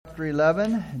chapter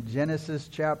 11. Genesis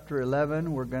chapter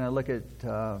 11. We're going to look at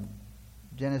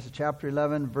Genesis chapter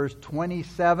 11, verse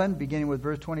 27, beginning with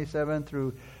verse 27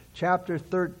 through chapter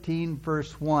 13,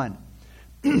 verse 1.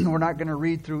 We're not going to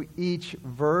read through each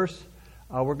verse.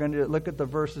 We're going to look at the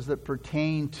verses that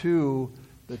pertain to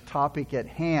the topic at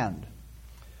hand.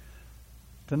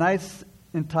 Tonight's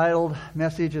entitled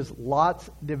message is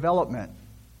Lot's Development.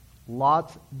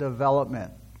 Lot's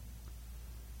Development.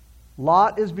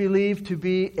 Lot is believed to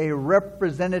be a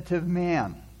representative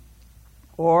man,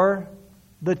 or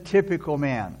the typical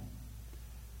man.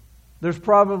 There's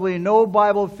probably no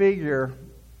Bible figure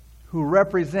who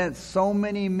represents so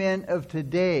many men of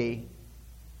today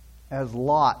as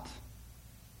Lot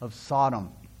of Sodom.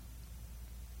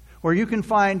 Where you can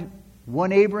find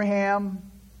one Abraham,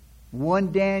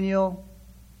 one Daniel,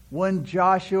 one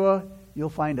Joshua, you'll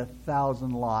find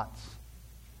 1,000 Lots.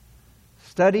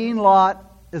 Studying Lot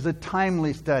is a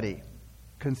timely study,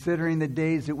 considering the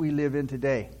days that we live in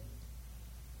today.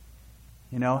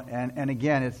 You know, and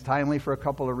again, it's timely for a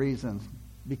couple of reasons.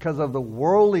 Because of the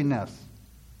worldliness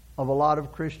of a lot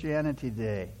of Christianity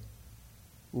today.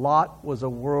 Lot was a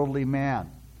worldly man.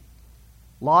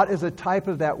 Lot is a type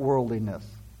of that worldliness.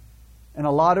 And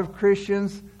a lot of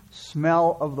Christians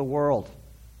smell of the world.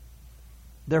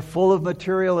 They're full of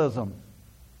materialism.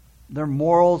 Their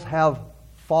morals have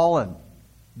fallen,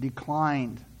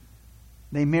 declined.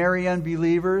 They marry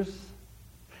unbelievers.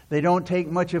 They don't take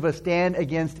much of a stand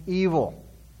against evil.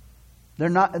 They're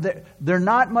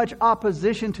not much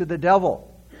opposition to the devil.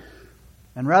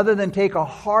 And rather than take a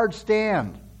hard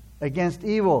stand against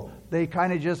evil, they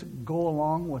kind of just go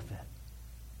along with it.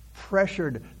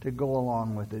 Pressured to go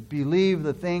along with it. Believe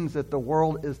the things that the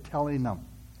world is telling them.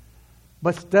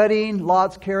 But studying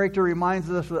Lot's character reminds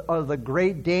us of the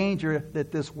great danger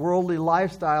that this worldly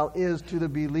lifestyle is to the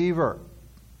believer.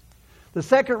 The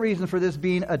second reason for this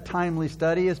being a timely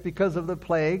study is because of the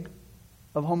plague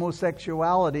of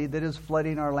homosexuality that is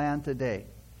flooding our land today.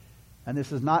 And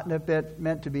this is not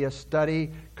meant to be a study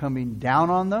coming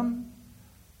down on them,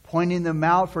 pointing them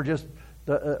out for just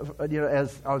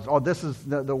this is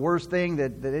the worst thing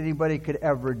that anybody could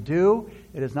ever do.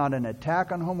 It is not an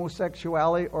attack on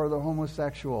homosexuality or the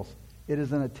homosexuals. It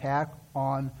is an attack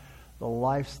on the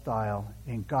lifestyle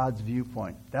in God's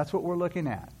viewpoint. That's what we're looking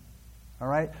at. All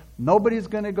right? Nobody's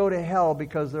going to go to hell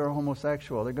because they're a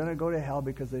homosexual. They're going to go to hell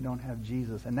because they don't have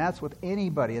Jesus. And that's with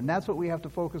anybody. And that's what we have to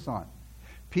focus on.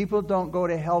 People don't go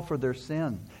to hell for their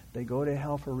sin. They go to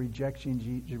hell for rejecting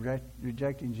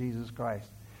Jesus Christ.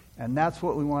 And that's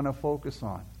what we want to focus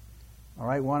on. All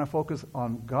right? We want to focus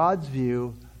on God's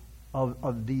view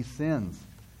of these sins.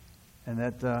 And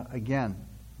that, again,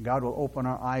 God will open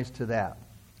our eyes to that.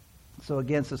 So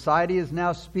again, society is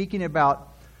now speaking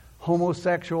about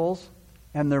homosexuals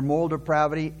and their moral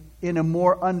depravity in a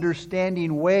more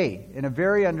understanding way, in a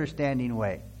very understanding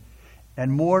way.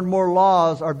 And more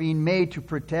laws are being made to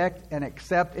protect and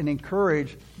accept and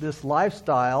encourage this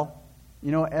lifestyle,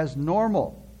 as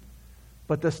normal.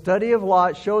 But the study of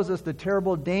Lot shows us the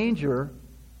terrible danger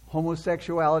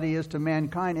homosexuality is to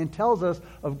mankind and tells us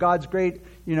of God's great,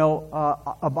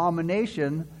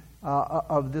 abomination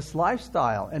of this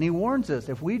lifestyle. And He warns us,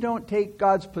 if we don't take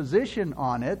God's position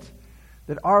on it,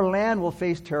 that our land will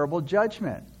face terrible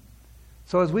judgment.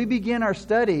 So as we begin our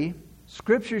study,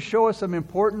 Scriptures show us some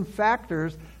important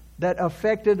factors that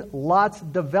affected Lot's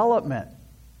development.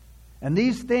 And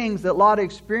these things that Lot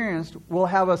experienced will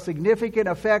have a significant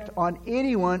effect on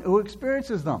anyone who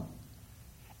experiences them.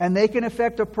 And they can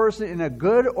affect a person in a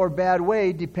good or bad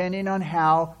way depending on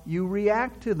how you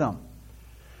react to them.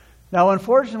 Now,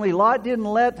 unfortunately, Lot didn't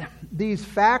let these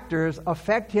factors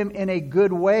affect him in a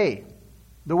good way,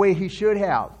 the way he should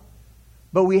have.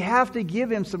 But we have to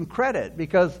give him some credit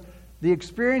because the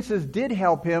experiences did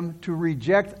help him to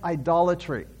reject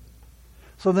idolatry.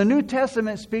 So the New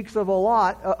Testament speaks of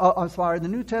Lot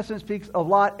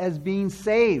as being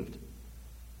saved.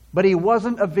 But he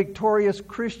wasn't a victorious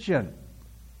Christian.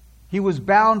 He was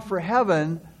bound for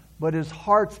heaven, but his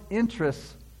heart's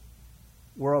interests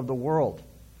were of the world.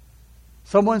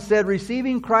 Someone said,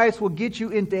 receiving Christ will get you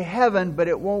into heaven, but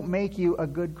it won't make you a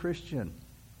good Christian.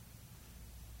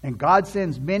 And God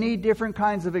sends many different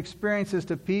kinds of experiences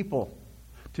to people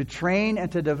to train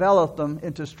and to develop them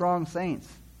into strong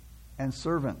saints and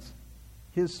servants,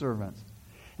 His servants.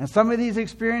 And some of these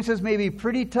experiences may be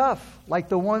pretty tough, like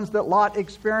the ones that Lot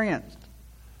experienced.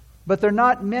 But they're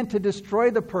not meant to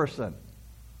destroy the person.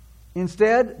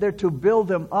 Instead, they're to build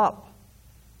them up.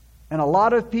 And a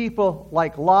lot of people,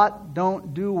 like Lot,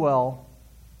 don't do well,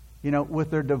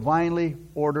 with their divinely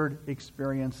ordered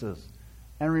experiences.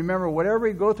 And remember, whatever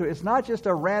we go through, it's not just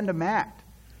a random act.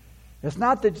 It's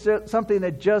not that something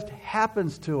that just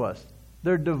happens to us.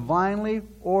 They're divinely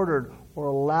ordered or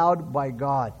allowed by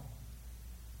God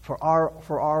for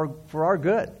our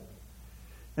good.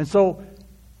 And so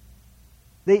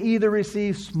they either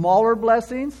receive smaller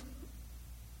blessings.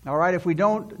 All right, if we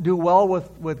don't do well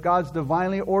with God's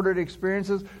divinely ordered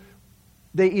experiences,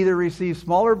 they either receive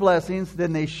smaller blessings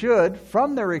than they should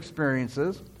from their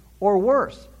experiences, or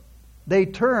worse, they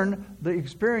turn the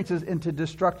experiences into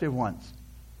destructive ones.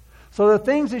 So the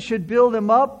things that should build them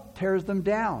up tears them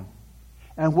down.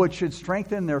 And what should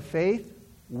strengthen their faith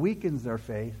weakens their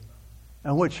faith.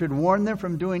 And what should warn them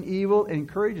from doing evil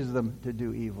encourages them to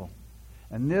do evil.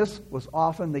 And this was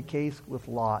often the case with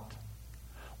Lot.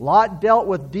 Lot dealt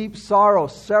with deep sorrow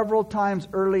several times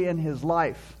early in his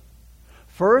life.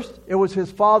 First, it was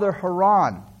his father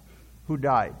Haran who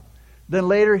died. Then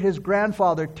later, his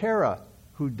grandfather Terah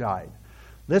who died.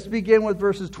 Let's begin with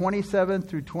verses 27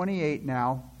 through 28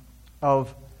 now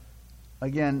of,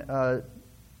 again,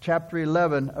 chapter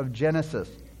 11 of Genesis.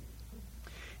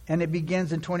 And it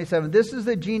begins in 27. This is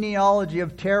the genealogy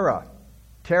of Terah.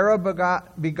 Terah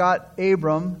begot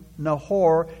Abram,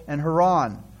 Nahor, and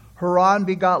Haran. Haran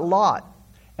begot Lot.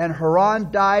 And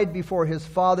Haran died before his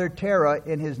father Terah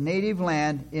in his native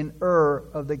land in Ur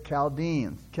of the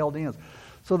Chaldeans.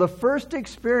 So the first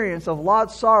experience of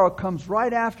Lot's sorrow comes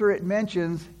right after it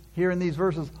mentions here in these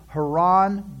verses,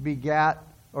 Haran begot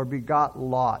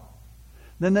Lot.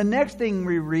 Then the next thing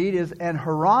we read is, and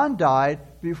Haran died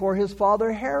before his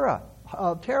father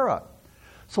Terah.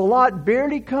 So Lot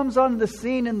barely comes on the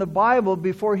scene in the Bible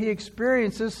before he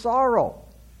experiences sorrow.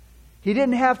 He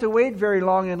didn't have to wait very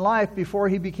long in life before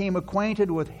he became acquainted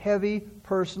with heavy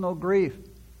personal grief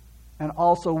and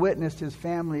also witnessed his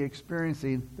family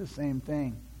experiencing the same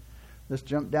thing. Let's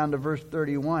jump down to verse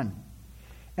 31.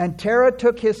 And Terah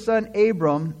took his son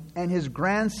Abram and his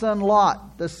grandson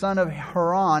Lot, the son of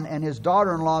Haran, and his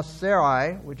daughter-in-law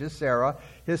Sarai, which is Sarah,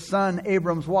 his son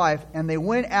Abram's wife, and they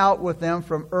went out with them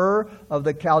from Ur of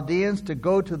the Chaldeans to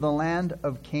go to the land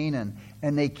of Canaan.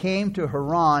 And they came to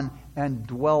Haran and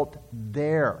dwelt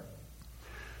there.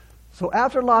 So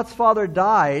after Lot's father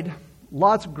died,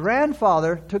 Lot's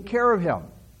grandfather took care of him.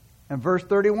 And verse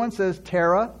 31 says,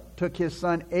 Terah took his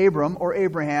son Abram, or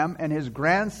Abraham, and his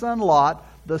grandson Lot,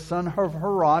 the son of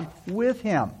Haran, with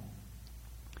him.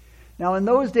 Now in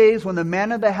those days when the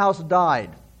man of the house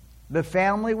died, the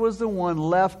family was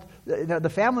left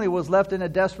in a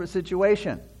desperate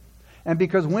situation. And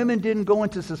because women didn't go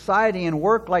into society and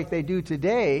work like they do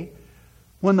today,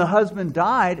 when the husband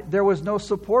died, there was no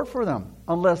support for them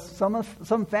unless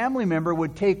some family member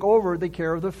would take over the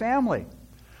care of the family.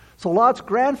 So Lot's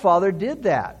grandfather did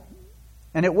that.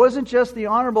 And it wasn't just the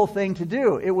honorable thing to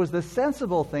do, it was the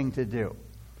sensible thing to do.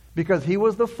 Because he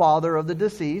was the father of the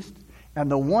deceased and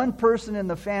the one person in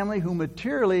the family who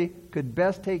materially could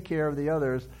best take care of the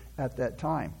others at that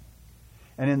time.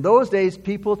 And in those days,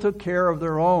 people took care of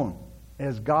their own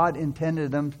as God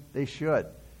intended them they should.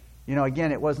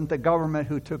 Again, it wasn't the government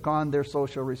who took on their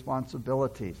social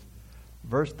responsibilities.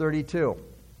 Verse 32.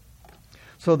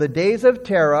 So the days of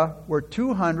Terah were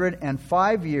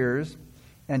 205 years,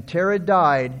 and Terah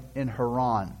died in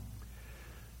Haran.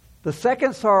 The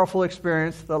second sorrowful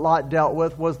experience that Lot dealt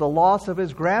with was the loss of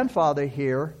his grandfather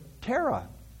here, Terah.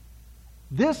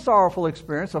 This sorrowful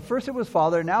experience, so first it was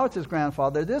father, now it's his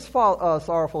grandfather. This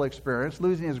sorrowful experience,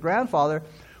 losing his grandfather,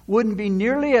 wouldn't be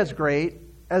nearly as great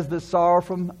as the sorrow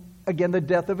from, again, the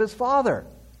death of his father.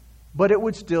 But it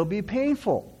would still be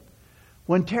painful.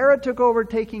 When Terah took over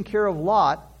taking care of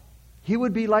Lot, he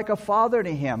would be like a father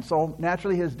to him. So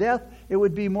naturally his death, it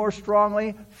would be more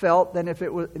strongly felt than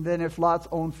if Lot's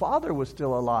own father was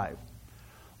still alive.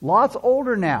 Lot's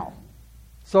older now.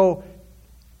 So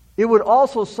it would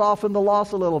also soften the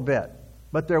loss a little bit.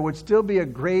 But there would still be a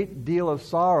great deal of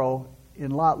sorrow in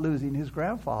Lot losing his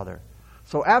grandfather.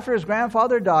 So after his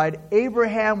grandfather died,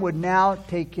 Abraham would now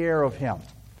take care of him.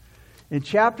 In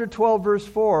chapter 12, verse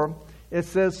 4, it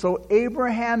says, So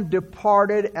Abraham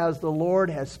departed as the Lord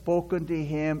had spoken to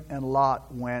him, and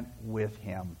Lot went with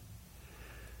him.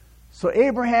 So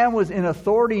Abraham was in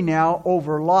authority now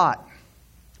over Lot,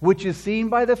 which is seen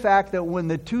by the fact that when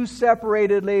the two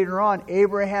separated later on,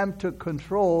 Abraham took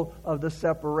control of the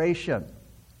separation.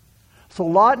 So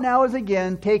Lot now is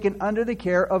again taken under the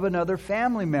care of another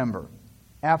family member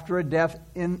after a death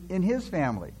in his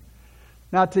family.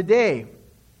 Now today,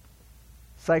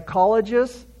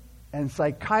 psychologists and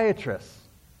psychiatrists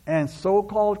and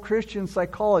so-called Christian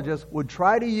psychologists would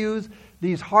try to use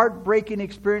these heartbreaking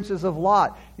experiences of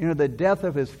Lot, the death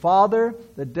of his father,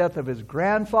 the death of his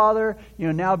grandfather,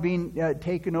 now being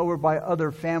taken over by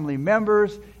other family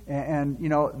members, and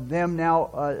them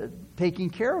now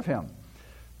taking care of him.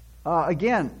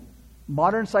 Again,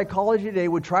 modern psychology today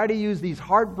would try to use these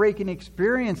heartbreaking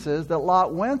experiences that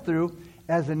Lot went through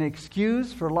as an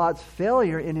excuse for Lot's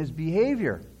failure in his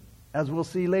behavior, as we'll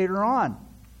see later on.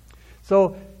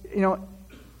 So,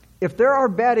 if there are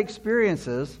bad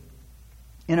experiences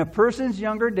in a person's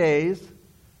younger days,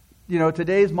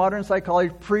 today's modern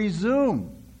psychology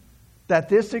presume that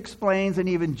this explains and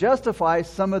even justifies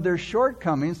some of their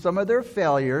shortcomings, some of their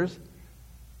failures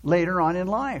later on in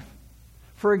life.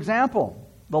 For example,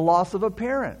 the loss of a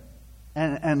parent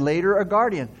and later a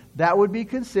guardian. That would be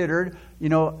considered,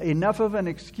 enough of an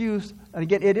excuse. And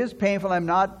again, it is painful. I'm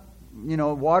not,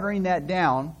 watering that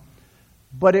down.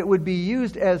 But it would be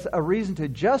used as a reason to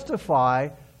justify,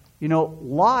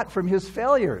 Lot from his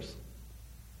failures.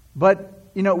 But,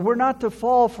 we're not to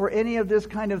fall for any of this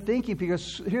kind of thinking,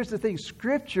 because here's the thing,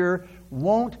 Scripture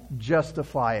won't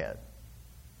justify it.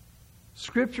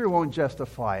 Scripture won't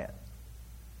justify it.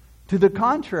 To the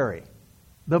contrary,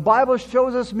 the Bible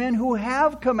shows us men who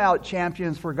have come out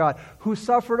champions for God, who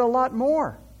suffered a lot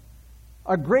more.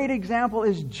 A great example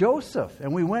is Joseph,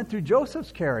 and we went through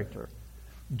Joseph's character.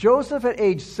 Joseph at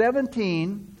age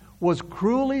 17 was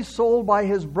cruelly sold by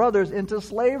his brothers into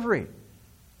slavery.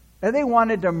 And they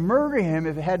wanted to murder him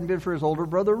if it hadn't been for his older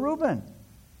brother Reuben.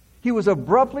 He was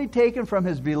abruptly taken from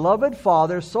his beloved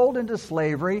father, sold into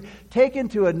slavery, taken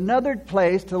to another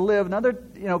place to live, another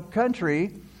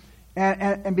country,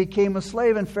 and became a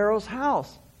slave in Pharaoh's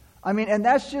house. And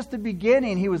that's just the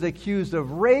beginning. He was accused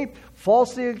of rape,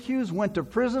 falsely accused, went to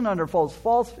prison under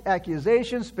false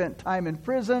accusations, spent time in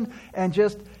prison, and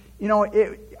just,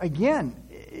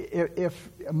 if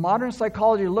modern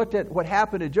psychology looked at what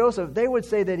happened to Joseph, they would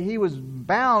say that he was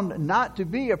bound not to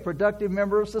be a productive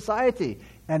member of society,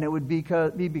 and it would be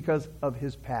because of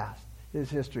his past, his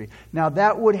history. Now,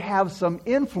 that would have some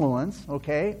influence,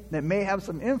 okay? That may have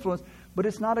some influence, but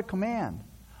it's not a command.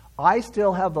 I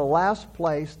still have the last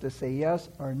place to say yes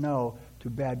or no to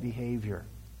bad behavior.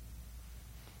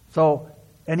 So,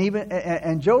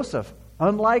 and Joseph,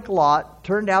 unlike Lot,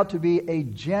 turned out to be a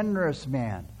generous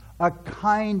man, a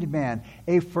kind man,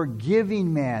 a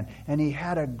forgiving man, and he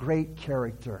had a great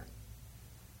character.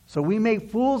 So we make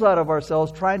fools out of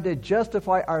ourselves trying to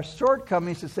justify our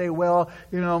shortcomings to say, well,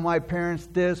 my parents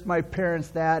this, my parents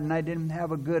that, and I didn't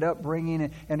have a good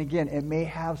upbringing. And again, it may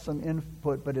have some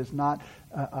input, but it's not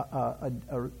a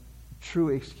true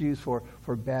excuse for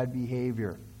bad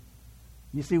behavior.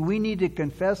 You see, we need to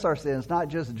confess our sins, not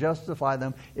just justify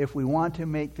them, if we want to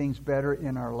make things better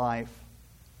in our life.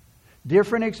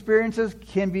 Different experiences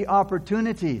can be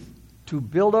opportunities to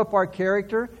build up our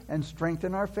character and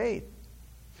strengthen our faith.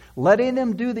 Letting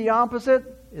them do the opposite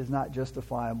is not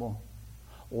justifiable.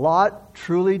 Lot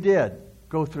truly did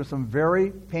go through some very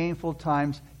painful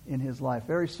times in his life,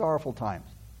 very sorrowful times.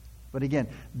 But again,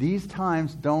 these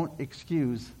times don't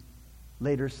excuse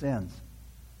later sins.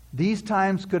 These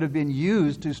times could have been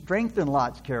used to strengthen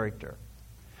Lot's character.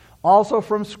 Also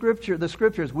from Scripture, the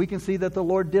Scriptures, we can see that the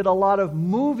Lord did a lot of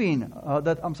moving,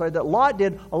 that Lot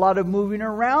did a lot of moving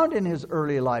around in his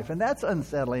early life, and that's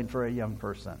unsettling for a young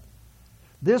person.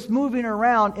 This moving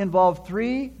around involved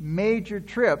 3 major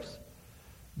trips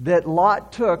that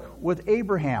Lot took with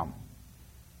Abraham.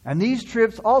 And these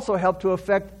trips also helped to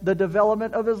affect the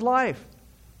development of his life.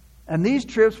 And these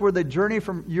trips were the journey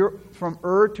from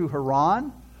Ur to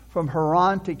Haran, from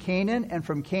Haran to Canaan, and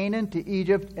from Canaan to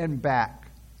Egypt and back.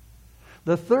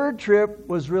 The third trip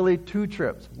was really 2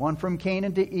 trips, one from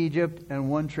Canaan to Egypt and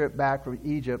one trip back from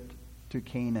Egypt to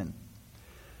Canaan.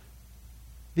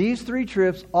 These 3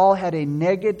 trips all had a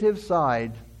negative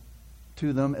side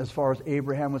to them as far as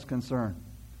Abraham was concerned.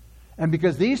 And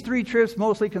because these 3 trips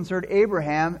mostly concerned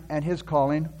Abraham and his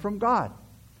calling from God.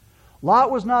 Lot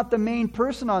was not the main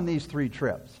person on these 3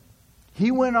 trips.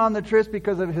 He went on the trips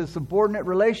because of his subordinate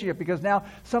relationship, because now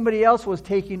somebody else was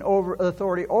taking over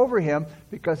authority over him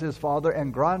because his father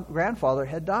and grandfather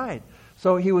had died.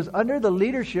 So he was under the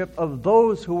leadership of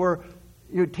those who were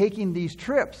taking these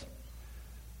trips.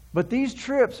 But these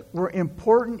trips were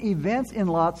important events in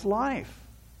Lot's life.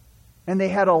 And they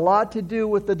had a lot to do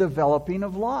with the developing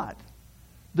of Lot.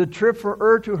 The trip for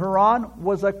Ur to Haran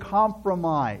was a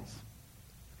compromise.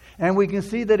 And we can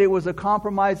see that it was a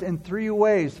compromise in 3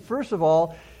 ways. First of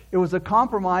all, it was a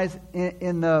compromise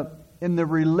in the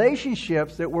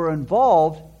relationships that were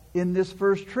involved in this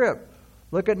first trip.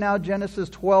 Look at now Genesis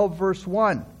 12, verse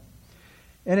 1.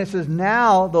 And it says,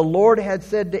 "Now the Lord had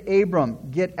said to Abram,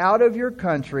 get out of your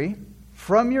country,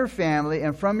 from your family,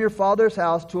 and from your father's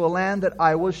house to a land that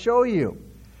I will show you."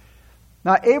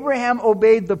 Now Abraham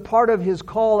obeyed the part of his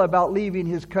call about leaving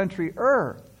his country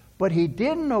Ur. But he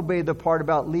didn't obey the part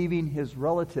about leaving his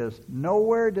relatives.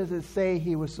 Nowhere does it say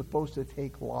he was supposed to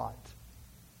take Lot.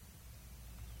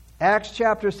 Acts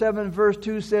chapter 7 verse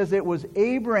 2 says it was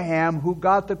Abraham who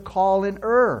got the call in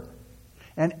Ur.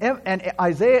 And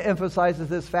Isaiah emphasizes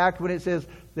this fact when it says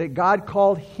that God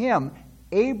called him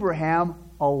Abraham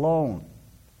alone.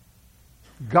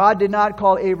 God did not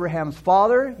call Abraham's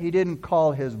father. He didn't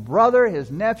call his brother,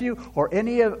 his nephew, or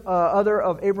any other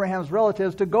of Abraham's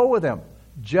relatives to go with him.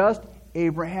 Just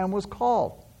Abraham was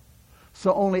called.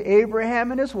 So only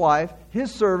Abraham and his wife, his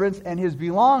servants, and his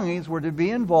belongings were to be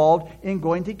involved in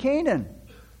going to Canaan.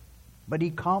 But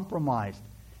he compromised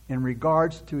in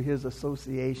regards to his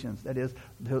associations, that is,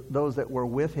 those that were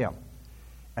with him.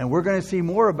 And we're going to see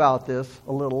more about this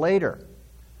a little later.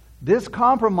 This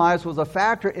compromise was a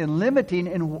factor in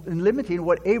limiting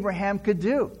what Abraham could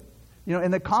do, in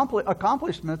the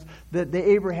accomplishments that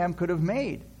Abraham could have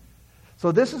made.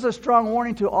 So this is a strong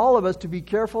warning to all of us to be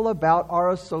careful about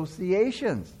our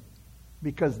associations,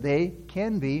 because they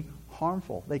can be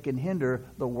harmful. They can hinder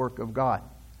the work of God.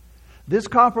 This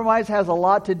compromise has a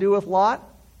lot to do with Lot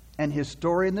and his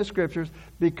story in the Scriptures,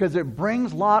 because it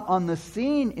brings Lot on the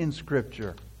scene in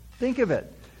Scripture. Think of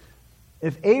it.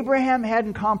 If Abraham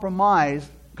hadn't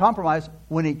compromised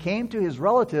when it came to his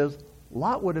relatives,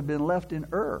 Lot would have been left in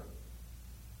Ur.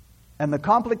 And the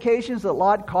complications that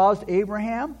Lot caused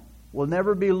Abraham will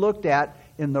never be looked at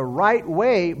in the right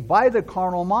way by the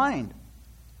carnal mind,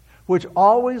 which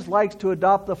always likes to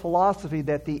adopt the philosophy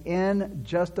that the end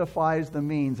justifies the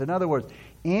means. In other words,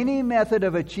 any method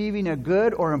of achieving a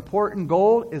good or important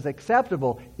goal is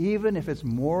acceptable, even if it's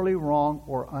morally wrong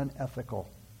or unethical.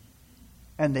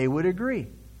 And they would agree.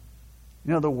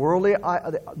 The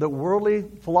worldly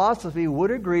philosophy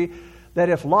would agree that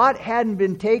if Lot hadn't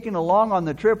been taken along on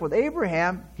the trip with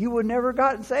Abraham, he would never have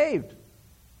gotten saved.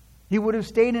 He would have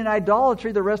stayed in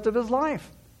idolatry the rest of his life.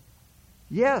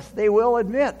 Yes, they will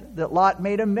admit that Lot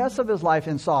made a mess of his life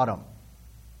in Sodom.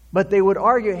 But they would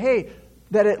argue,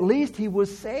 that at least he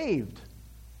was saved.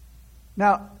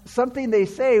 Now, something they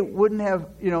say wouldn't have,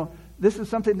 this is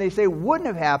something they say wouldn't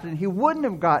have happened. He wouldn't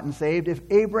have gotten saved if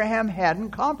Abraham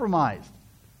hadn't compromised.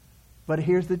 But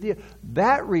here's the deal.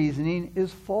 That reasoning is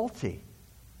faulty,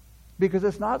 because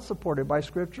it's not supported by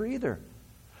Scripture either.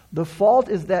 The fault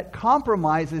is that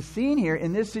compromise is seen here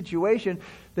in this situation.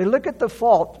 They look at the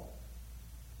fault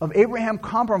of Abraham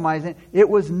compromising. It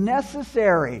was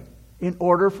necessary in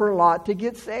order for Lot to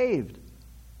get saved.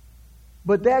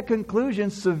 But that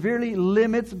conclusion severely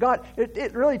limits God.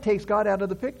 It really takes God out of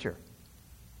the picture.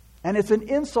 And it's an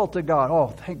insult to God. Oh,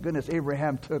 thank goodness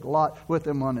Abraham took Lot with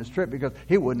him on his trip, because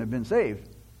he wouldn't have been saved.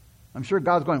 I'm sure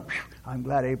God's going, I'm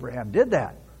glad Abraham did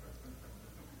that.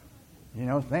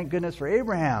 Thank goodness for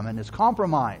Abraham and his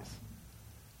compromise.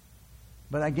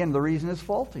 But again, the reason is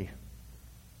faulty.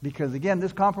 Because again,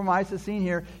 this compromise is seen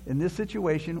here in this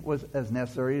situation was as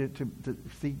necessary to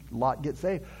see Lot get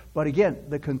saved. But again,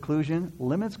 the conclusion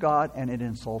limits God and it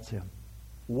insults him.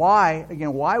 Why?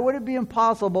 Again, why would it be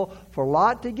impossible for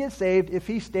Lot to get saved if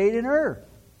he stayed in Ur?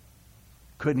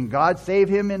 Couldn't God save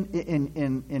him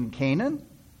in Canaan?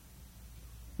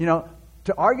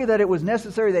 To argue that it was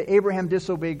necessary that Abraham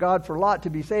disobey God for Lot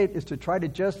to be saved is to try to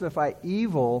justify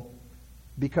evil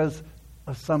because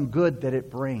of some good that it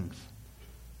brings.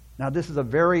 Now, this is a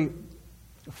very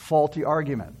faulty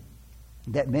argument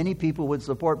that many people would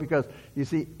support, because, you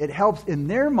see, it helps in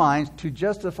their minds to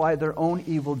justify their own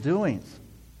evil doings.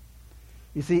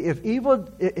 You see, if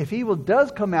evil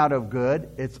does come out of good,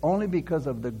 it's only because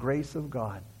of the grace of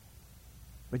God.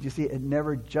 But you see, it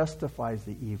never justifies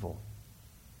the evil.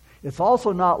 It's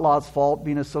also not Lot's fault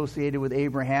being associated with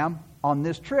Abraham on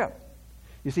this trip.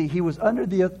 You see, he was under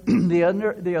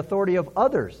the authority of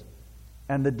others,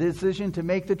 and the decision to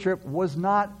make the trip was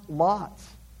not Lot's.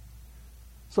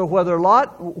 So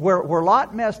where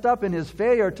Lot messed up in his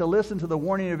failure to listen to the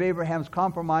warning of Abraham's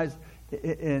compromise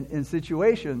in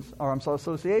situations or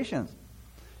associations,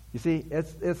 you see,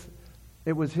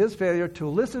 it was his failure to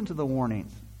listen to the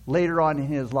warnings later on in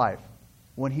his life,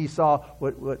 when he saw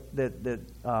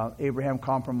that Abraham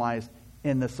compromised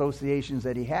in the associations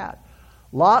that he had.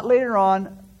 Lot later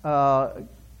on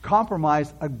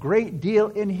compromised a great deal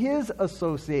in his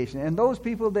association and those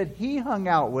people that he hung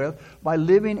out with by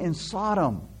living in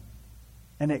Sodom.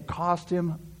 And it cost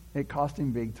him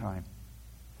big time.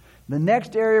 The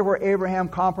next area where Abraham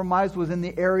compromised was in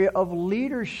the area of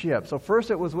leadership. So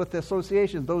first it was with the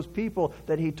associations, those people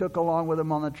that he took along with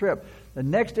him on the trip. The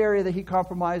next area that he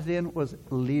compromised in was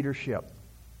leadership,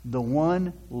 the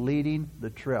one leading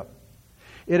the trip.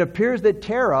 It appears that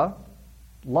Terah,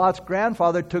 Lot's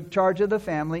grandfather took charge of the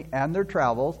family and their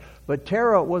travels, but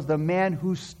Terah was the man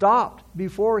who stopped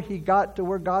before he got to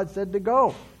where God said to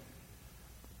go.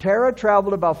 Terah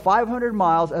traveled about 500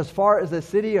 miles as far as the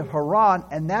city of Haran,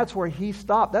 and that's where he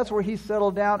stopped. That's where he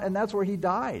settled down, and that's where he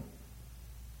died.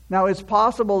 Now, it's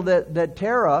possible that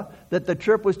the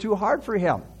trip was too hard for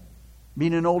him,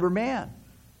 being an older man.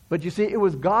 But you see, it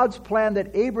was God's plan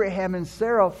that Abraham and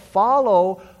Sarah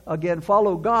follow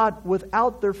God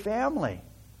without their family.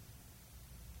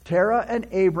 Terah and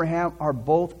Abraham are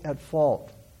both at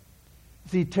fault.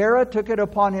 See, Terah took it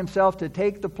upon himself to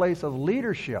take the place of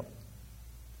leadership,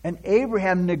 and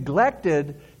Abraham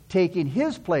neglected taking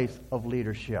his place of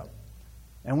leadership.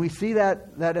 And we see that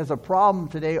as a problem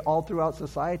today all throughout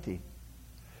society.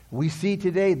 We see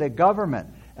today the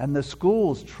government and the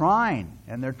schools trying,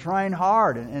 and they're trying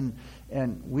hard,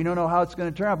 and we don't know how it's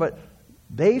going to turn out, but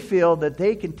they feel that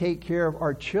they can take care of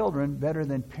our children better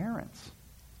than parents.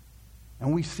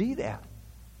 And we see that.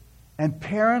 And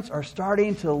parents are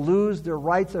starting to lose their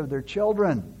rights of their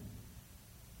children.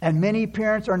 And many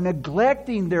parents are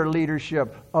neglecting their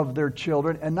leadership of their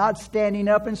children and not standing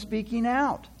up and speaking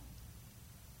out.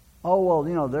 Oh,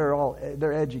 well,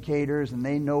 they're educators and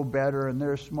they know better and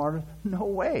they're smarter. No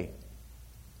way.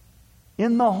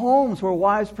 In the homes where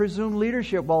wives presume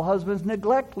leadership while husbands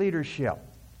neglect leadership.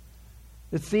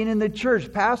 It's seen in the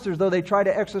church. Pastors, though they try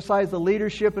to exercise the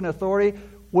leadership and authority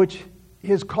which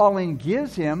his calling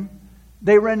gives him,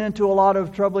 they run into a lot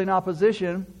of troubling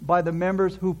opposition by the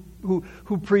members who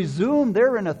presume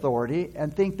they're in authority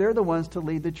and think they're the ones to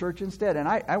lead the church instead. And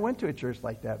I went to a church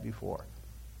like that before.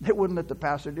 They wouldn't let the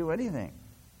pastor do anything.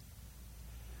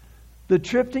 The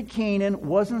trip to Canaan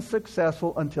wasn't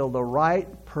successful until the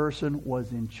right person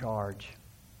was in charge.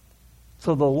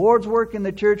 So the Lord's work in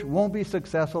the church won't be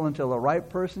successful until the right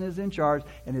person is in charge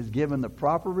and is given the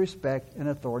proper respect and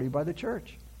authority by the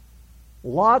church.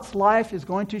 Lot's life is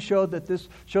going to show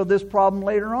this problem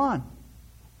later on.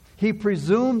 He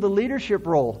presumed the leadership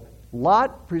role.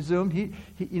 Lot presumed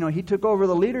he took over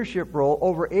the leadership role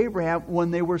over Abraham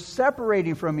when they were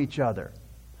separating from each other.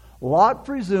 Lot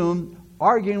presumed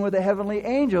arguing with the heavenly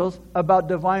angels about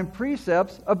divine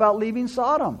precepts about leaving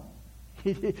Sodom.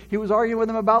 He was arguing with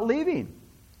them about leaving.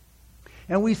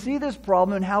 And we see this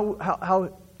problem in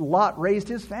how Lot raised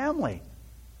his family.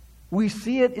 We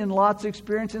see it in Lot's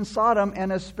experience in Sodom,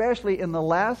 and especially in the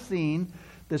last scene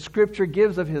the Scripture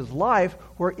gives of his life,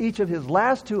 where each of his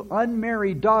last two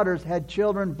unmarried daughters had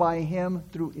children by him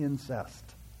through incest.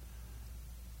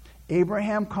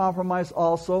 Abraham compromised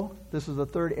also. This is the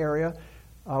third area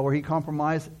where he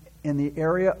compromised in the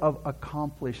area of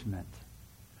accomplishment.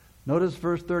 Notice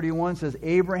verse 31 says,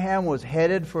 Abraham was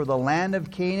headed for the land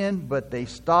of Canaan, but they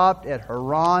stopped at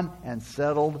Haran and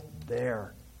settled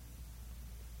there.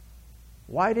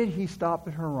 Why did he stop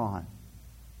at Haran?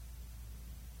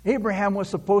 Abraham was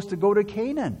supposed to go to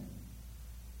Canaan,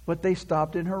 but they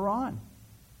stopped in Haran.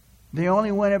 They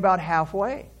only went about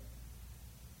halfway.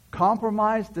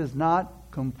 Compromise does not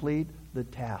complete the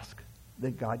task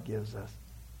that God gives us.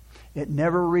 It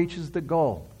never reaches the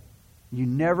goal. You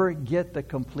never get the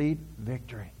complete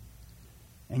victory.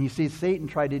 And you see, Satan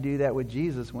tried to do that with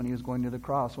Jesus when he was going to the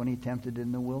cross, when he tempted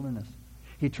in the wilderness.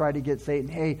 He tried to get Satan,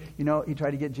 he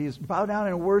tried to get Jesus, bow down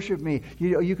and worship me.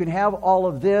 You can have all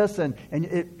of this, and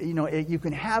you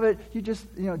can have it. You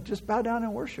just bow down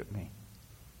and worship me.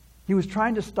 He was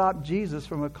trying to stop Jesus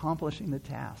from accomplishing the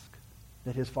task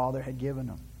that his Father had given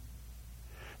him.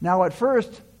 Now, at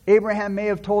first, Abraham may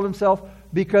have told himself,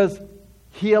 because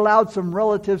he allowed some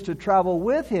relatives to travel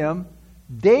with him,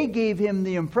 they gave him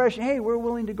the impression, hey, we're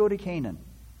willing to go to Canaan.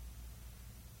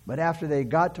 But after they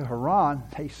got to Haran,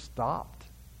 they stopped.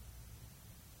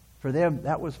 For them,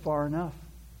 that was far enough.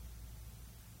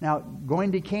 Now,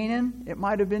 going to Canaan, it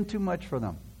might have been too much for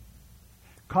them.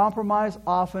 Compromise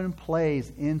often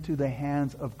plays into the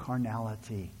hands of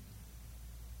carnality.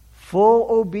 Full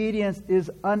obedience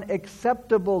is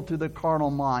unacceptable to the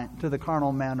carnal mind, to the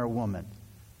carnal man or woman.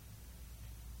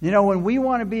 When we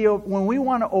want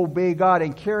to obey God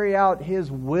and carry out His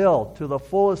will to the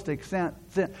fullest extent,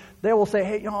 they will say,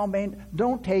 "Hey, man,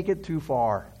 don't take it too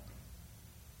far.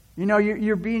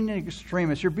 You're being an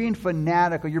extremist. You're being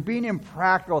fanatical. You're being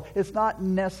impractical. It's not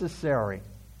necessary."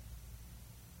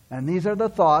 And these are the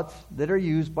thoughts that are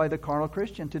used by the carnal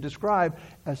Christian to describe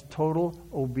as total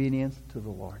obedience to the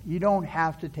Lord. You don't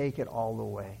have to take it all the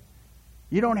way.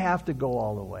 You don't have to go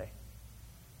all the way.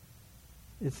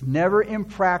 It's never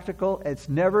impractical. It's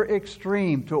never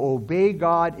extreme to obey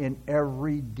God in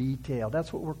every detail.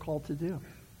 That's what we're called to do.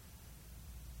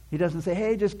 He doesn't say,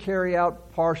 hey, just carry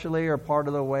out partially or part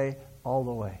of the way, all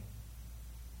the way.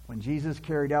 When Jesus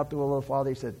carried out the will of the Father,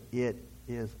 he said, "It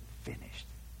is finished.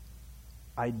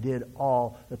 I did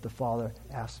all that the Father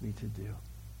asked me to do."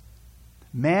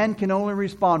 Man can only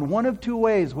respond one of two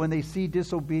ways when they see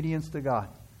disobedience to God.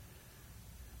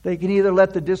 They can either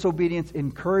let the disobedience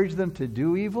encourage them to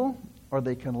do evil, or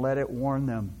they can let it warn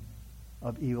them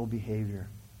of evil behavior.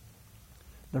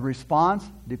 The response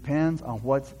depends on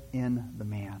what's in the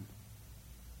man.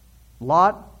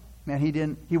 Lot,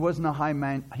 man, he wasn't a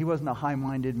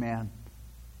high-minded man.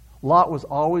 Lot was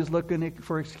always looking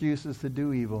for excuses to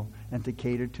do evil and to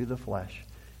cater to the flesh.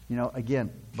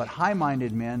 But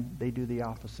high-minded men, they do the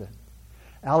opposite.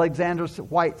 Alexander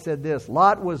White said this: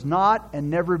 Lot was not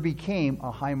and never became a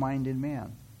high-minded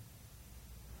man.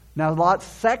 Now, Lot's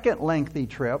second lengthy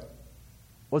trip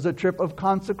was a trip of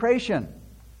consecration,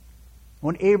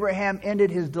 when Abraham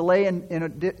ended his delay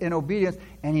in obedience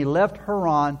and he left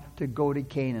Haran to go to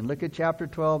Canaan. Look at chapter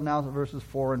 12 now, verses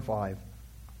 4 and 5.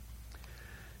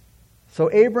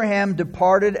 So Abraham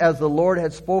departed as the Lord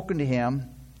had spoken to him,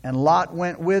 and Lot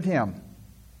went with him.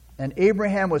 And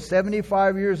Abraham was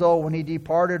 75 years old when he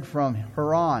departed from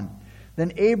Haran.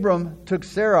 Then Abram took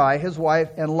Sarai, his wife,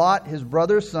 and Lot, his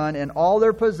brother's son, and all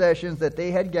their possessions that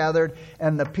they had gathered,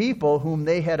 and the people whom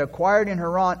they had acquired in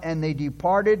Haran, and they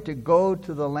departed to go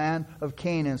to the land of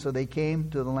Canaan. So they came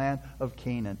to the land of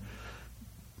Canaan.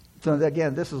 So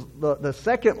again, this is the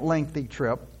second lengthy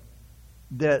trip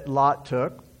that Lot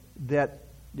took that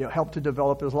helped to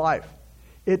develop his life.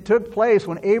 It took place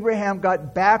when Abraham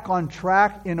got back on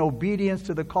track in obedience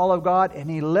to the call of God, and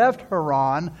he left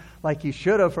Haran like he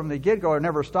should have from the get-go, or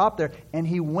never stopped there, and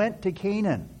he went to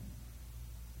Canaan.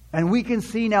 And we can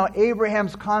see now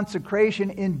Abraham's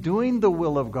consecration in doing the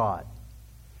will of God.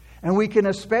 And we can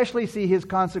especially see his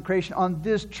consecration on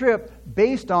this trip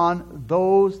based on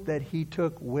those that he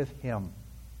took with him.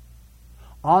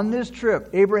 On this trip,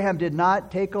 Abraham did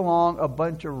not take along a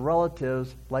bunch of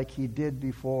relatives like he did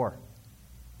before.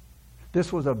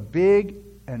 This was a big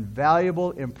and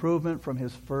valuable improvement from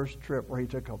his first trip, where he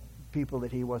took people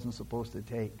that he wasn't supposed to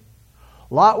take.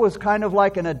 Lot was kind of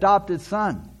like an adopted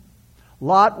son.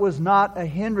 Lot was not a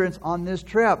hindrance on this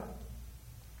trip.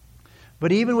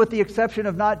 But even with the exception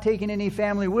of not taking any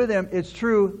family with him, it's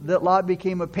true that Lot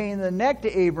became a pain in the neck to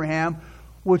Abraham,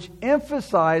 which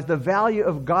emphasized the value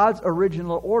of God's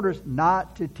original orders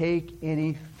not to take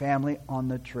any family on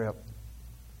the trip.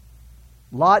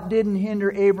 Lot didn't hinder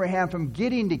Abraham from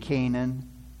getting to Canaan,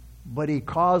 but he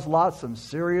caused Lot some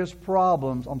serious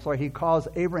problems. He caused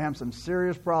Abraham some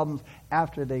serious problems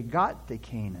after they got to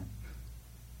Canaan.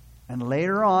 And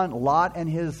later on, Lot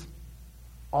and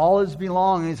all his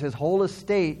belongings, his whole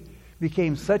estate,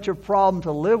 became such a problem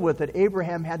to live with that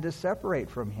Abraham had to separate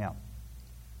from him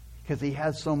because he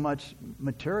had so much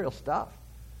material stuff.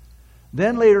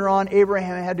 Then later on,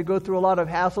 Abraham had to go through a lot of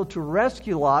hassle to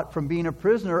rescue Lot from being a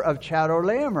prisoner of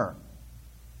Chedorlaomer.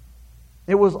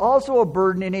 It was also a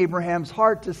burden in Abraham's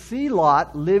heart to see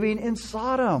Lot living in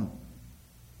Sodom.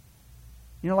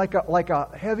 Like a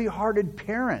heavy-hearted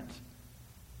parent.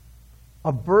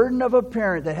 A burden of a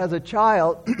parent that has a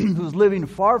child who's living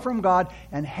far from God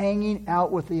and hanging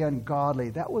out with the ungodly.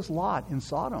 That was Lot in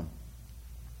Sodom.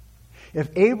 If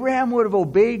Abraham would have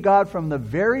obeyed God from the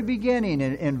very beginning,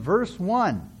 in verse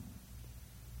 1,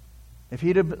 if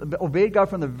he'd have obeyed God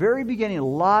from the very beginning,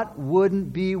 Lot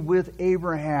wouldn't be with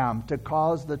Abraham to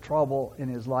cause the trouble in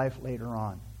his life later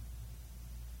on.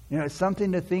 It's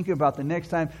something to think about the next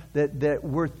time that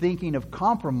we're thinking of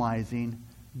compromising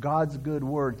God's good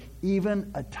word,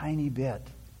 even a tiny bit.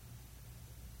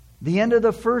 The end of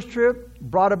the first trip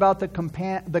brought about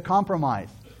the compromise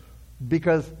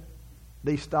because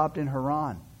they stopped in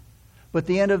Haran. But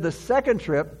the end of the second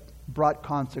trip brought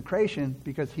consecration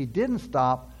because he didn't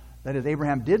stop. That is,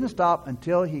 Abraham didn't stop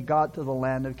until he got to the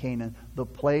land of Canaan, the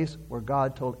place where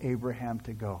God told Abraham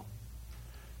to go.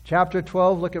 Chapter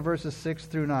 12, look at verses 6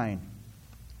 through 9.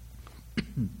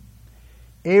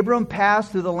 Abram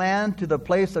passed through the land to the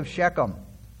place of Shechem,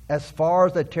 as far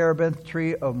as the terebinth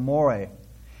tree of Moreh.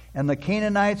 And the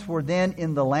Canaanites were then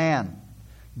in the land.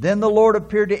 Then the Lord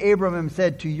appeared to Abram and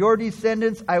said, "To your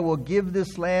descendants I will give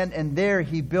this land." And there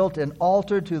he built an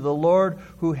altar to the Lord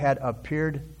who had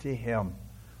appeared to him.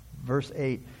 Verse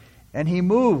 8. And he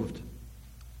moved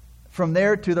from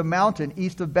there to the mountain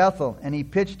east of Bethel, and he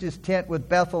pitched his tent with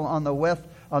Bethel on the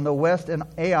west and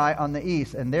Ai on the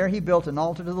east. And there he built an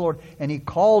altar to the Lord, and he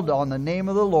called on the name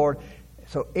of the Lord.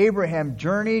 So Abraham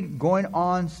journeyed, going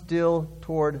on still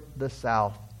toward the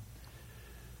south.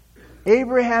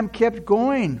 Abraham kept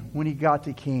going when he got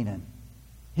to Canaan.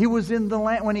 He was in the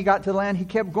land. When he got to the land, he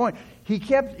kept going. He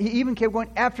even kept going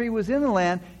after he was in the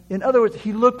land. In other words,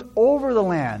 he looked over the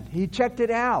land. He checked it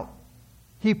out.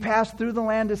 He passed through the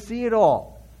land to see it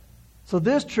all. So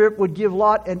this trip would give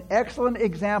Lot an excellent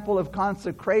example of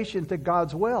consecration to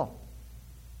God's will.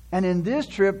 And in this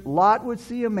trip, Lot would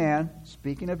see a man,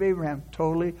 speaking of Abraham,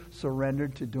 totally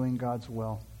surrendered to doing God's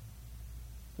will.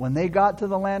 When they got to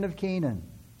the land of Canaan,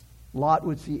 Lot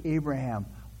would see Abraham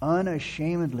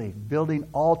unashamedly building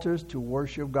altars to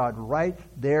worship God right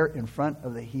there in front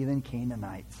of the heathen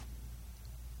Canaanites.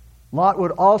 Lot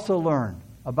would also learn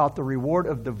about the reward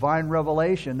of divine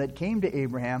revelation that came to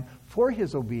Abraham for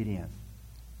his obedience.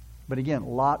 But again,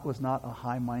 Lot was not a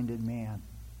high-minded man.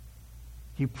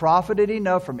 He profited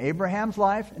enough from Abraham's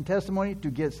life and testimony to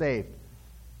get saved.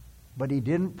 But he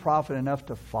didn't profit enough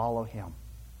to follow him.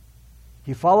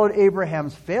 He followed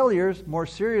Abraham's failures more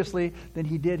seriously than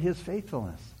he did his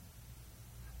faithfulness.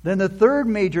 Then the third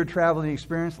major traveling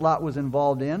experience Lot was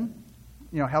involved in,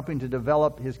 helping to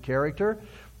develop his character,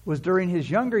 was during his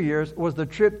younger years, was the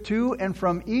trip to and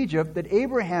from Egypt that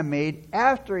Abraham made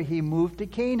after he moved to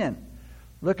Canaan.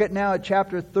 Look at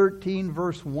chapter 13,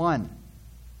 verse 1.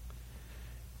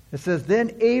 It says,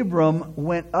 "Then Abram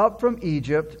went up from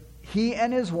Egypt, he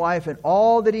and his wife and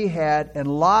all that he had, and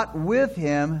Lot with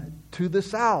him to the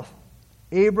south.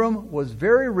 Abram was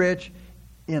very rich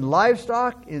in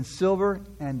livestock, in silver,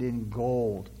 and in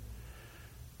gold."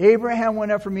 Abraham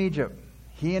went up from Egypt,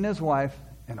 he and his wife,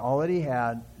 and all that he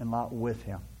had, and Lot with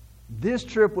him. This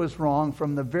trip was wrong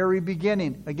from the very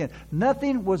beginning. Again,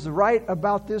 nothing was right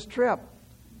about this trip.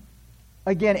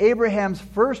 Again, Abraham's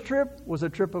first trip was a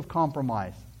trip of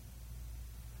compromise.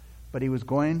 But he was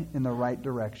going in the right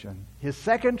direction. His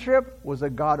second trip was a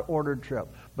God-ordered trip.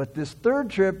 But this third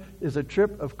trip is a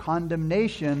trip of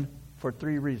condemnation for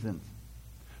three reasons.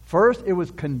 First, it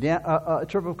was a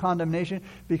trip of condemnation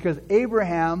because of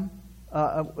Abraham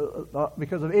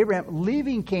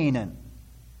leaving Canaan.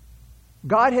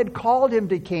 God had called him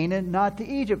to Canaan, not to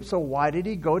Egypt. So why did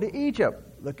he go to Egypt?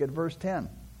 Look at verse 10.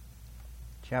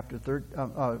 Chapter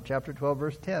 12,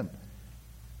 verse 10.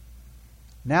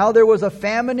 "Now there was a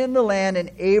famine in the land, and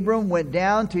Abram went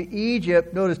down to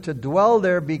Egypt," notice, "to dwell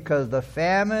there because the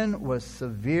famine was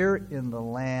severe in the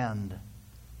land."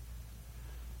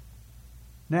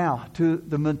 Now, to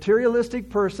the materialistic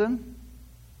person,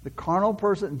 the carnal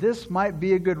person, this might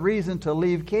be a good reason to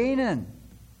leave Canaan.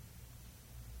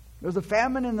 There was a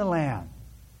famine in the land.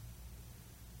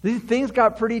 These things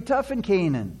got pretty tough in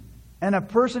Canaan. And a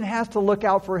person has to look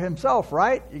out for himself,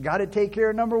 right? You got to take care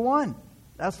of number one.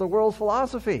 That's the world's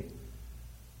philosophy.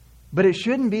 But it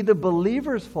shouldn't be the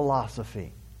believer's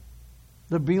philosophy.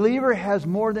 The believer has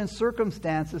more than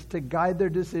circumstances to guide their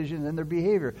decisions and their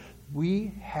behavior.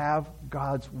 We have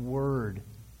God's Word.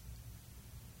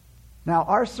 Now,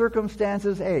 our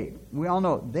circumstances, we all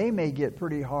know, they may get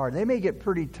pretty hard. They may get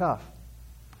pretty tough.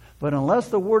 But unless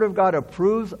the Word of God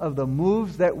approves of the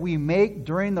moves that we make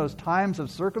during those times of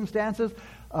circumstances,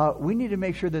 we need to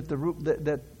make sure that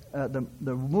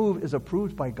the move is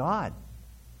approved by God.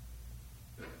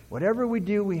 Whatever we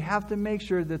do, we have to make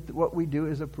sure that what we do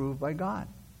is approved by God,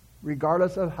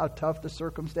 regardless of how tough the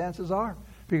circumstances are.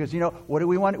 Because, what do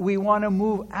we want? We want to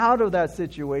move out of that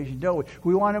situation, don't we?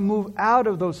 We want to move out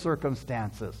of those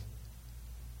circumstances.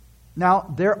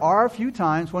 Now, there are a few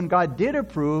times when God did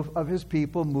approve of His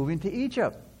people moving to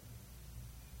Egypt.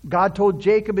 God told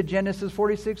Jacob in Genesis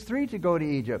 46:3 to go to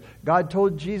Egypt. God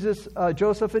told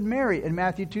Joseph and Mary in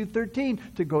Matthew 2:13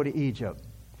 to go to Egypt.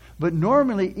 But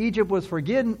normally Egypt was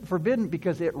forbidden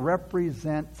because it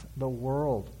represents the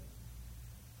world.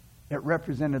 It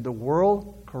represented the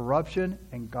world, corruption,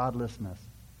 and godlessness.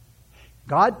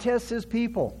 God tests His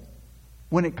people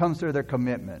when it comes to their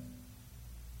commitment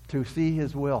to see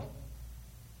His will.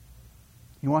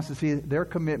 He wants to see their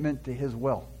commitment to His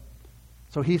will.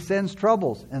 So He sends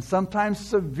troubles, and sometimes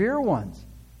severe ones,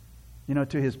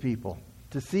 to His people,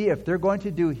 to see if they're going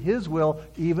to do His will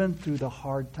even through the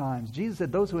hard times. Jesus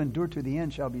said, "Those who endure to the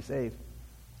end shall be saved."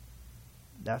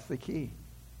 That's the key.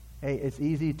 It's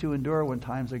easy to endure when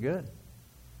times are good.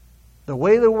 The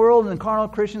way the world and carnal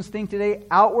Christians think today,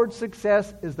 outward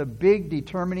success is the big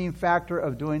determining factor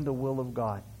of doing the will of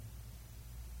God.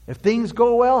 If things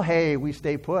go well, we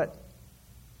stay put.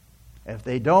 If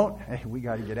they don't, we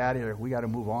got to get out of here. We got to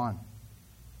move on.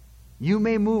 You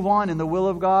may move on in the will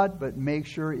of God, but make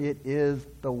sure it is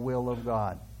the will of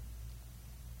God.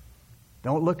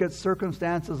 Don't look at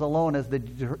circumstances alone as the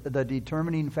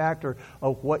determining factor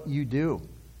of what you do.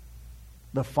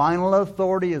 The final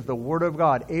authority is the Word of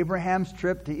God. Abraham's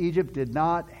trip to Egypt did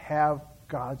not have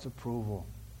God's approval.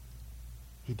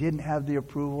 He didn't have the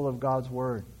approval of God's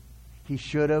Word. He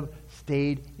should have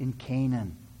stayed in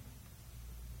Canaan.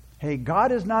 Hey,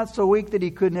 God is not so weak that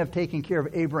he couldn't have taken care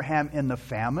of Abraham in the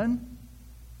famine.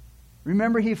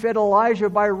 Remember, he fed Elijah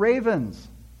by ravens.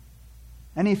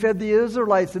 And he fed the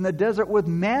Israelites in the desert with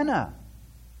manna.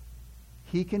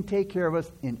 He can take care of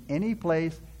us in any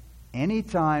place, any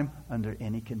time, under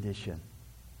any condition.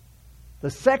 The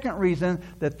second reason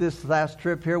that this last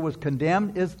trip here was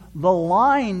condemned is the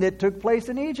lying that took place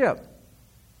in Egypt.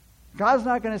 God's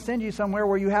not going to send you somewhere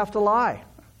where you have to lie.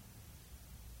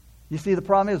 You see, the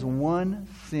problem is one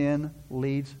sin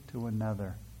leads to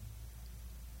another.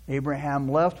 Abraham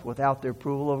left without the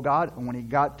approval of God, and when he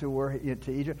got to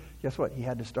Egypt, guess what? He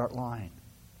had to start lying.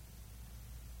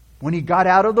 When he got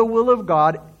out of the will of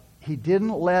God, he didn't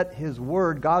let his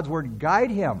word, God's word,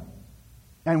 guide him.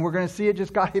 And we're going to see it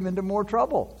just got him into more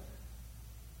trouble.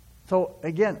 So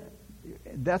again,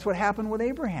 that's what happened with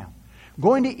Abraham.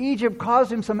 Going to Egypt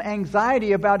caused him some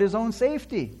anxiety about his own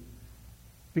safety,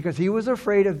 because he was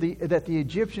afraid that the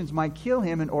Egyptians might kill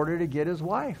him in order to get his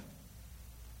wife.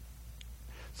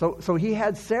 So he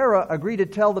had Sarah agree to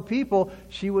tell the people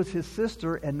she was his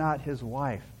sister and not his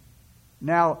wife.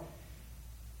 Now,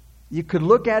 you could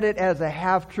look at it as a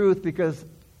half-truth because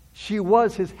she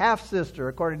was his half-sister,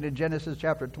 according to Genesis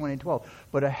chapter 20:12.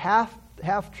 But a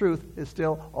half-truth is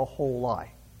still a whole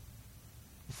lie.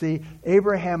 See,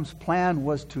 Abraham's plan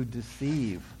was to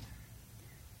deceive.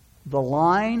 The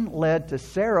lying led to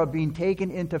Sarah being taken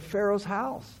into Pharaoh's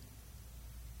house,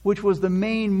 which was the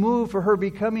main move for her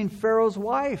becoming Pharaoh's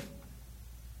wife.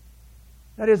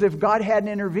 That is, if God hadn't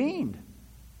intervened.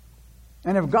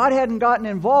 And if God hadn't gotten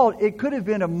involved, it could have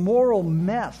been a moral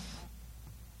mess.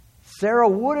 Sarah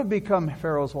would have become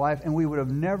Pharaoh's wife, and we would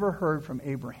have never heard from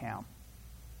Abraham.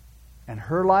 And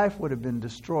her life would have been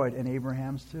destroyed, and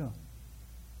Abraham's too.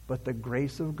 But the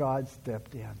grace of God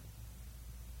stepped in.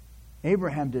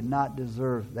 Abraham did not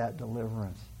deserve that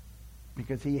deliverance,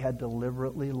 because he had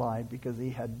deliberately lied, because he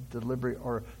had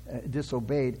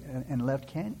disobeyed and left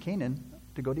Canaan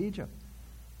to go to Egypt.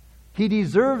 He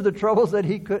deserved the troubles that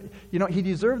he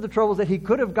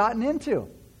could have gotten into.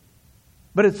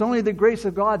 But it's only the grace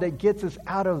of God that gets us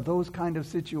out of those kind of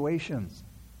situations.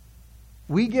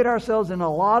 We get ourselves in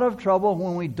a lot of trouble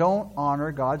when we don't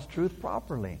honor God's truth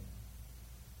properly.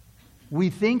 We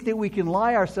think that we can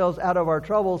lie ourselves out of our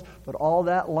troubles, but all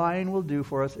that lying will do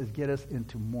for us is get us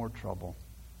into more trouble.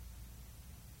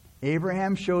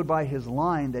 Abraham showed by his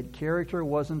lying that character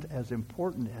wasn't as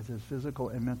important as his physical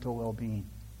and mental well-being.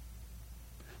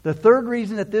 The third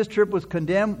reason that this trip was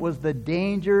condemned was the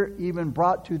danger even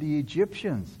brought to the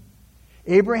Egyptians.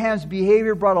 Abraham's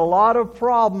behavior brought a lot of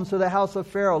problems to the house of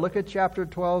Pharaoh. Look at chapter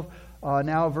 12,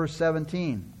 now verse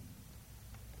 17.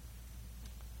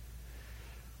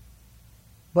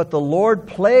 But the Lord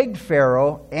plagued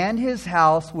Pharaoh and his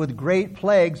house with great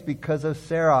plagues because of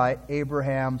Sarai,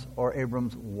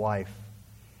 Abram's wife.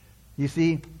 You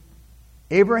see,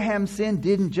 Abraham's sin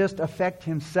didn't just affect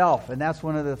himself. And that's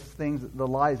one of the things, the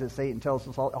lies that Satan tells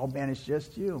us all. Oh man, it's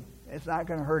just you. It's not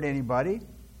going to hurt anybody.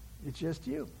 It's just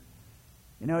you.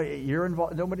 You know, you're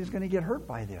involved. Nobody's going to get hurt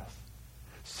by this.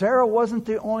 Sarah wasn't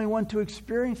the only one to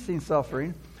experiencing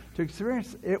suffering.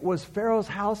 It was Pharaoh's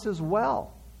house as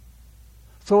well.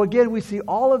 So again, we see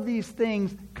all of these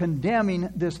things condemning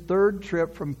this third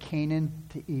trip from Canaan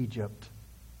to Egypt.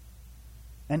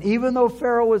 And even though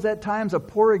Pharaoh was at times a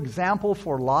poor example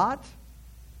for Lot,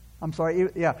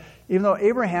 even though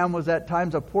Abraham was at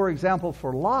times a poor example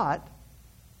for Lot,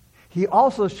 he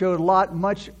also showed Lot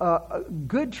much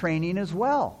good training as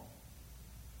well.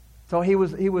 So he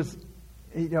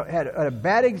had a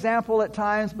bad example at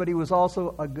times, but he was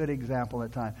also a good example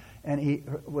at times. And he,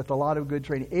 with a lot of good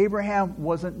training. Abraham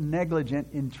wasn't negligent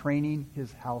in training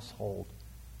his household.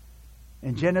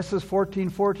 In Genesis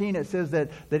 14:14, it says that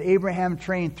Abraham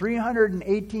trained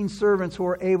 318 servants who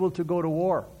were able to go to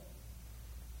war.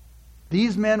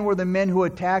 These men were the men who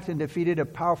attacked and defeated a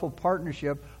powerful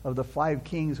partnership of the 5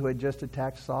 kings who had just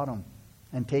attacked Sodom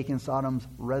and taken Sodom's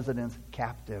residents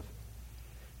captive.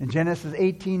 In Genesis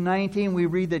 18:19, we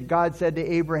read that God said to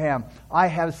Abraham, I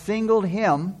have singled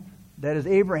him, that is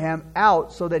Abraham,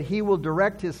 out so that he will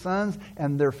direct his sons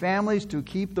and their families to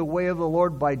keep the way of the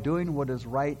Lord by doing what is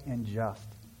right and just.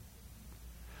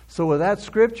 So with that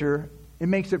scripture, it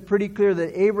makes it pretty clear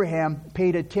that Abraham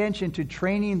paid attention to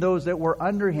training those that were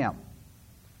under him.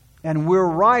 And we're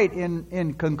right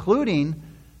in concluding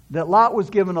that Lot was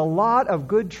given a lot of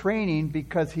good training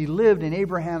because he lived in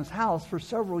Abraham's house for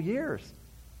several years.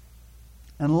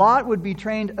 And Lot would be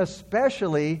trained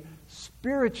especially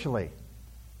spiritually.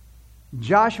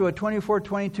 Joshua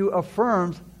 24:22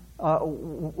 affirms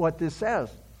what this says.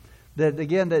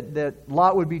 That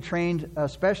Lot would be trained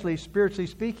especially spiritually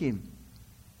speaking.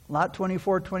 Lot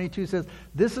 24:22 says,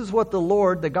 "This is what the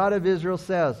Lord, the God of Israel,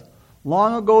 says.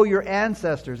 Long ago your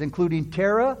ancestors, including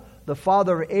Terah, the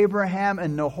father of Abraham,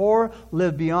 and Nahor,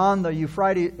 lived beyond the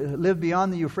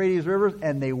Euphrates rivers,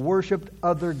 and they worshipped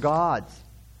other gods."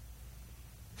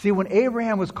 See, when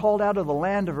Abraham was called out of the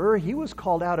land of Ur, he was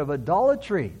called out of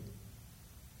idolatry.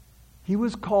 He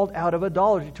was called out of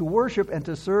idolatry to worship and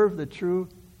to serve the true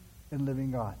and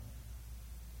living God.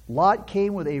 Lot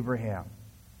came with Abraham.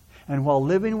 And while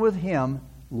living with him,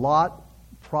 Lot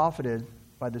profited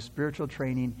by the spiritual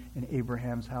training in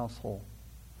Abraham's household.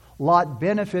 Lot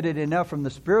benefited enough from the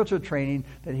spiritual training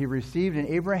that he received in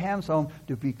Abraham's home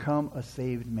to become a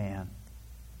saved man.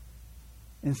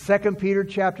 In 2 Peter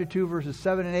chapter 2, verses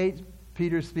 7 and 8,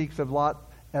 Peter speaks of Lot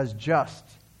as just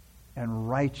and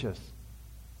righteous.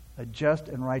 A just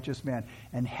and righteous man.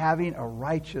 And having a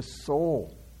righteous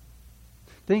soul.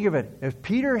 Think of it. If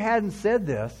Peter hadn't said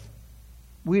this,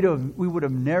 we would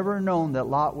have never known that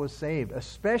Lot was saved,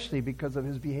 especially because of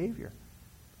his behavior.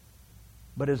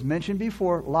 But as mentioned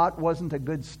before, Lot wasn't a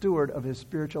good steward of his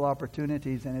spiritual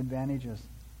opportunities and advantages.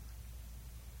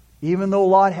 Even though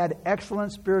Lot had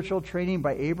excellent spiritual training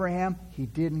by Abraham, he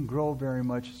didn't grow very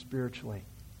much spiritually.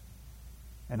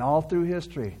 And all through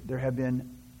history, there have been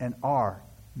and are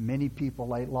many people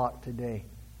like Lot today.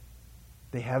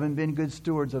 They haven't been good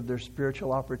stewards of their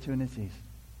spiritual opportunities.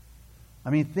 I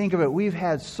mean, think of it. We've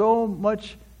had so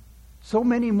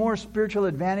many more spiritual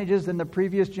advantages than the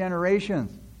previous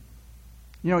generations.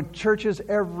 You know, churches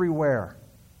everywhere.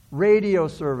 Radio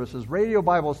services, radio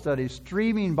Bible studies,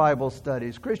 streaming Bible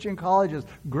studies, Christian colleges,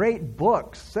 great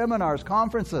books, seminars,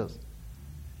 conferences.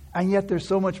 And yet there's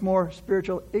so much more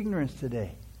spiritual ignorance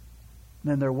today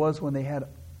than there was when they had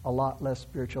a lot less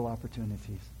spiritual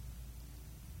opportunities.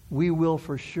 We will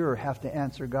for sure have to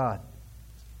answer God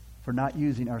for not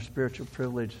using our spiritual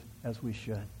privilege as we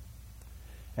should.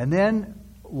 And then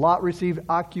Lot received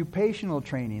occupational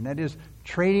training. That is,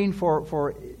 training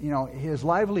for his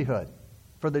livelihood,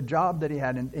 for the job that he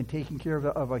had in taking care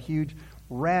of a huge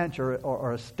ranch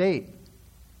or estate.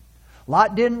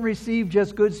 Lot didn't receive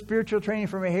just good spiritual training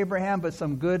from Abraham, but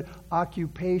some good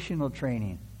occupational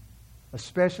training,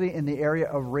 especially in the area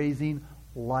of raising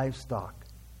livestock.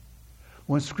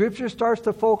 When Scripture starts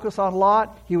to focus on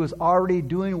Lot, he was already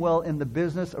doing well in the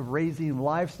business of raising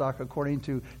livestock, according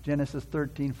to Genesis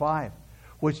 13:5,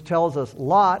 which tells us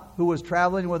Lot, who was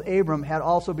traveling with Abram, had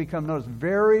also become, notice,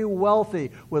 very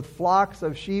wealthy with flocks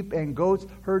of sheep and goats,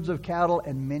 herds of cattle,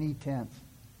 and many tents.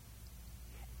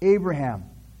 Abraham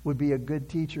would be a good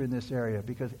teacher in this area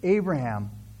because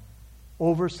Abraham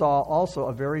oversaw also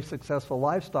a very successful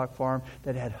livestock farm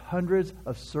that had hundreds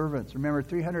of servants. Remember,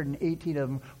 318 of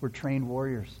them were trained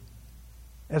warriors.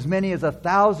 As many as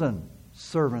 1,000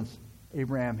 servants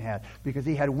Abraham had, because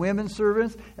he had women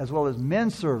servants as well as men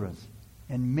servants,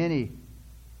 and many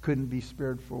couldn't be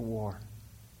spared for war.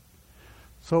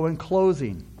 So in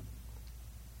closing,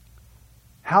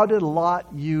 how did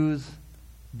Lot use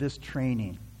this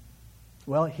training?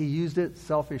 Well, he used it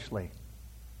selfishly.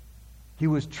 He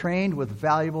was trained with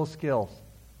valuable skills,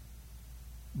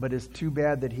 but it's too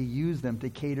bad that he used them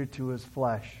to cater to his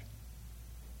flesh.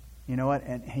 You know what?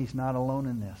 And he's not alone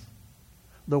in this.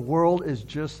 The world is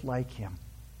just like him,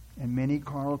 and many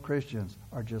carnal Christians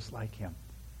are just like him.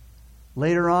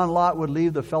 Later on, Lot would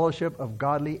leave the fellowship of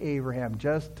godly Abraham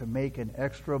just to make an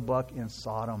extra buck in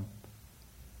Sodom,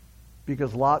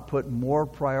 because Lot put more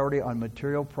priority on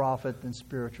material profit than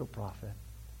spiritual profit.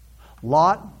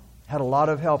 Lot had a lot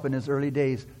of help in his early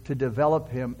days to develop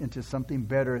him into something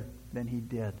better than he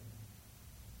did.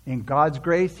 In God's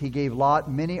grace, he gave Lot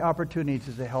many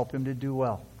opportunities to help him to do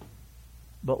well.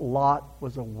 But Lot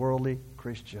was a worldly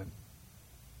Christian.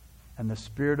 And the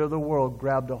spirit of the world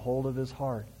grabbed a hold of his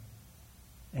heart.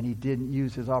 And he didn't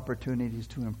use his opportunities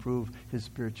to improve his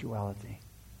spirituality.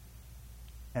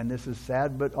 And this is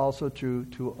sad, but also true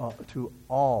to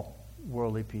all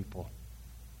worldly people.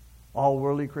 All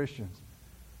worldly Christians.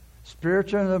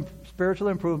 Spiritual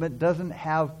improvement doesn't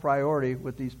have priority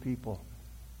with these people.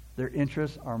 Their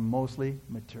interests are mostly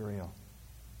material.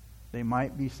 They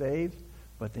might be saved,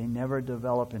 but they never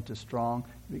develop into strong,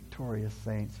 victorious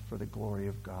saints for the glory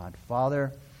of God.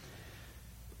 Father,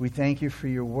 we thank you for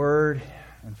your word.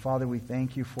 And Father, we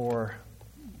thank you for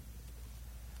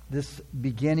this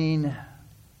beginning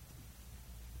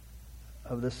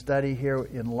of the study here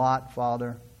in Lot,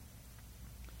 Father.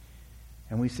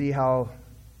 And we see how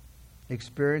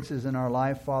experiences in our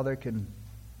life, Father, can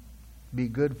be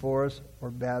good for us or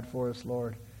bad for us,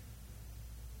 Lord.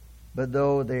 But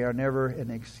though they are never an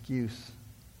excuse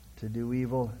to do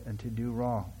evil and to do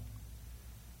wrong.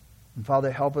 And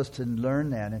Father, help us to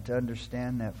learn that and to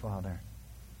understand that, Father.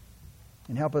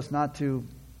 And help us not to,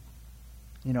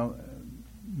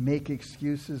 make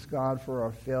excuses, God, for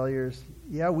our failures.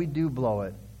 Yeah, we do blow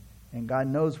it. And God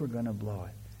knows we're going to blow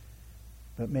it.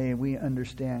 But may we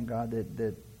understand, God,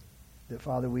 that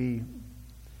Father, we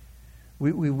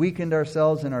weakened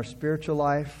ourselves in our spiritual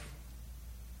life,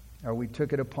 or we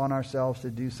took it upon ourselves to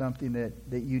do something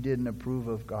that you didn't approve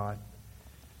of, God.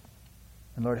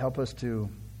 And Lord, help us to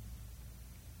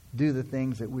do the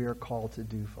things that we are called to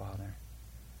do, Father.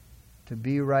 To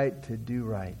be right, to do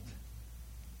right.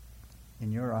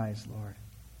 In your eyes, Lord,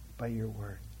 by your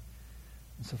word.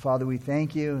 And so, Father, we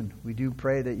thank you, and we do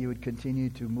pray that you would continue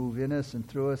to move in us and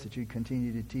through us, that you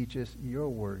continue to teach us your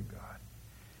word, God.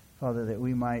 Father, that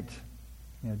we might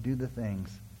do the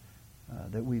things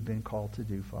that we've been called to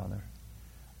do, Father.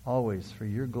 Always for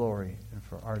your glory and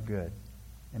for our good.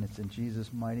 And it's in Jesus'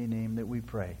 mighty name that we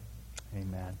pray.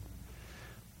 Amen.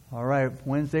 All right,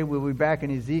 Wednesday we'll be back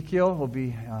in Ezekiel. We'll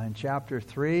be in chapter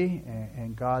 3,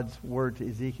 and God's word to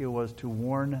Ezekiel was to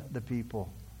warn the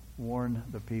people. Warn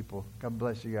the people. God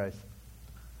bless you guys.